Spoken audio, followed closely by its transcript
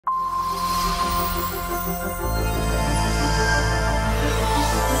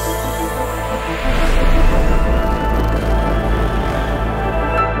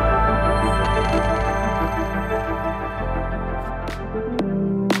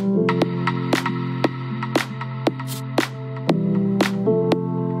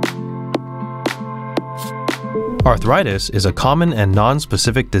Arthritis is a common and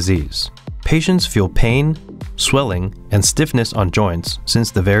non-specific disease. Patients feel pain, swelling, and stiffness on joints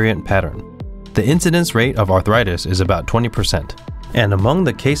since the variant pattern. The incidence rate of arthritis is about 20%. And among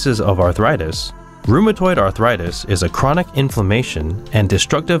the cases of arthritis, rheumatoid arthritis is a chronic inflammation and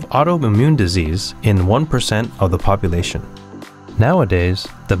destructive autoimmune disease in 1% of the population. Nowadays,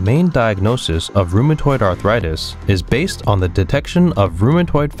 the main diagnosis of rheumatoid arthritis is based on the detection of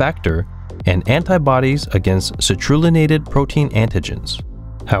rheumatoid factor and antibodies against citrulline protein antigens.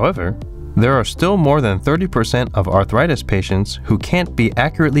 However, there are still more than 30% of arthritis patients who can't be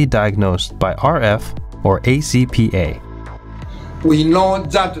accurately diagnosed by RF or ACPA. We know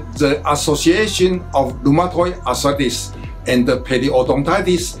that the association of rheumatoid arthritis and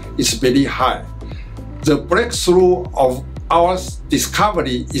periodontitis is very high. The breakthrough of our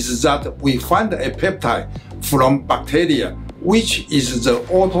discovery is that we find a peptide from bacteria, which is the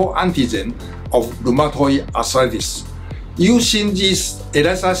autoantigen of rheumatoid arthritis. Using this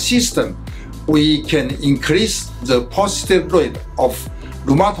ELISA system, we can increase the positive rate of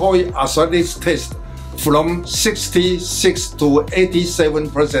rheumatoid arthritis test from 66 to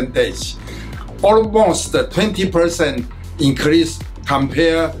 87%, almost 20% increase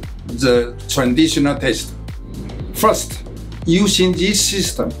compared to the traditional test. First, using this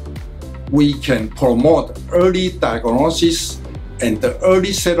system, we can promote early diagnosis and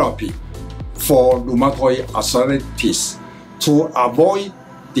early therapy for rheumatoid arthritis to avoid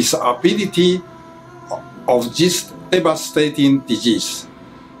disability of this devastating disease.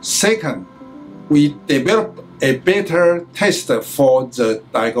 Second, we develop a better test for the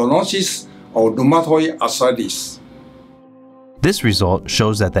diagnosis of rheumatoid arthritis. This result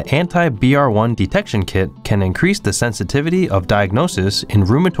shows that the anti-BR1 detection kit can increase the sensitivity of diagnosis in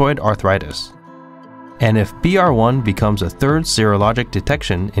rheumatoid arthritis. And if BR1 becomes a third serologic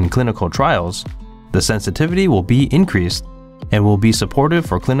detection in clinical trials, the sensitivity will be increased and will be supportive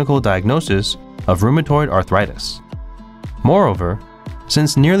for clinical diagnosis of rheumatoid arthritis. Moreover,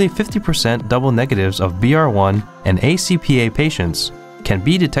 since nearly 50% double negatives of BR1 and ACPA patients can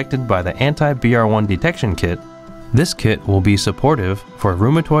be detected by the anti-BR1 detection kit, this kit will be supportive for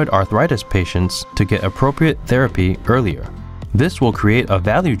rheumatoid arthritis patients to get appropriate therapy earlier. This will create a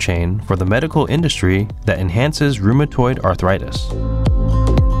value chain for the medical industry that enhances rheumatoid arthritis.